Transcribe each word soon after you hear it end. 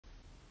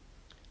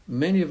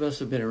Many of us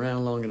have been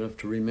around long enough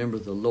to remember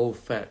the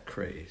low-fat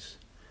craze.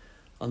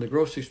 On the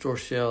grocery store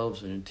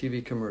shelves and in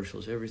TV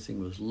commercials,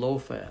 everything was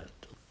low-fat.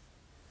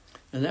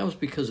 And that was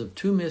because of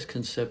two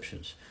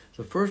misconceptions.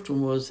 The first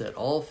one was that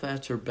all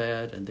fats are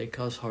bad and they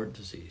cause heart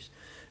disease.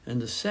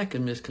 And the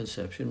second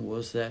misconception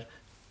was that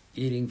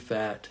eating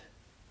fat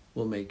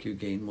will make you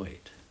gain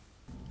weight.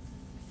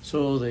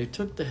 So they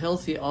took the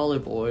healthy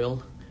olive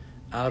oil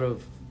out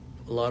of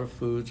a lot of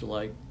foods,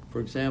 like,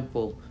 for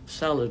example,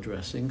 salad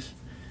dressings.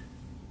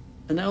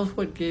 And that was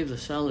what gave the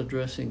salad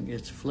dressing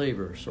its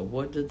flavor. So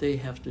what did they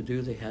have to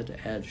do? They had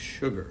to add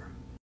sugar.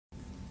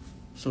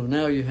 So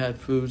now you had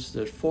foods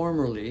that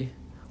formerly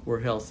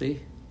were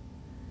healthy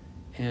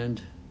and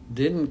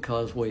didn't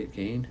cause weight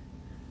gain,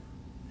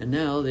 and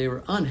now they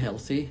were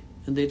unhealthy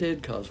and they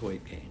did cause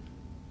weight gain.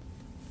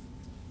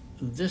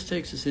 This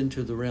takes us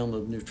into the realm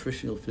of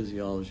nutritional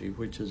physiology,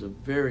 which is a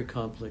very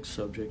complex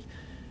subject,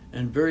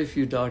 and very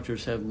few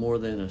doctors have more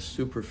than a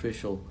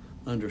superficial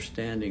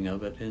understanding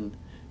of it, and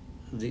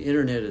the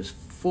internet is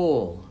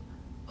full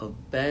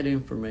of bad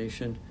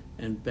information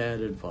and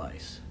bad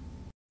advice.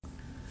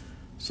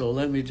 So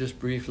let me just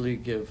briefly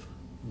give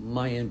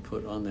my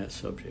input on that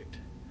subject.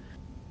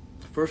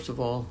 First of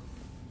all,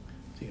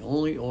 the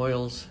only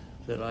oils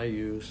that I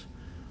use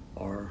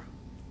are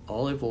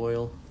olive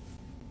oil.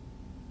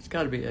 It's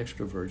got to be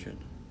extra virgin.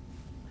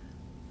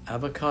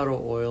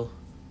 Avocado oil,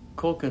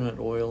 coconut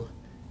oil,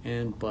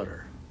 and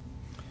butter.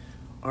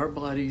 Our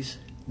bodies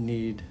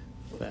need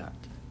fat.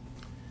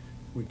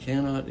 We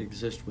cannot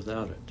exist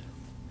without it.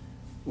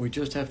 We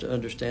just have to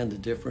understand the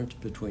difference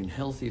between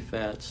healthy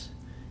fats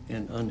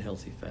and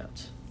unhealthy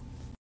fats.